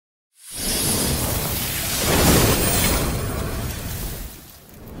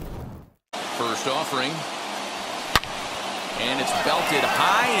first offering. And it's belted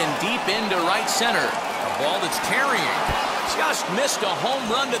high and deep into right center. A ball that's carrying. Just missed a home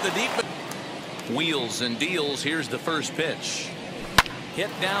run to the deep. Wheels and deals. Here's the first pitch. Hit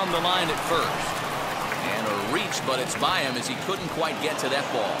down the line at first. And a reach, but it's by him as he couldn't quite get to that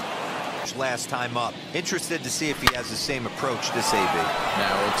ball. Last time up. Interested to see if he has the same approach this AB.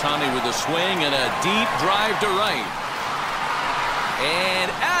 Now Ohtani with a swing and a deep drive to right. And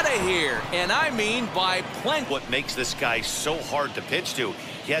out of here, and I mean by plenty. What makes this guy so hard to pitch to?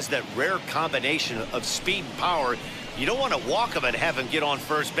 He has that rare combination of speed and power. You don't want to walk him and have him get on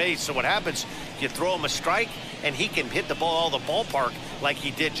first base. So what happens? You throw him a strike, and he can hit the ball out of the ballpark like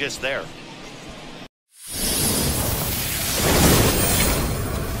he did just there.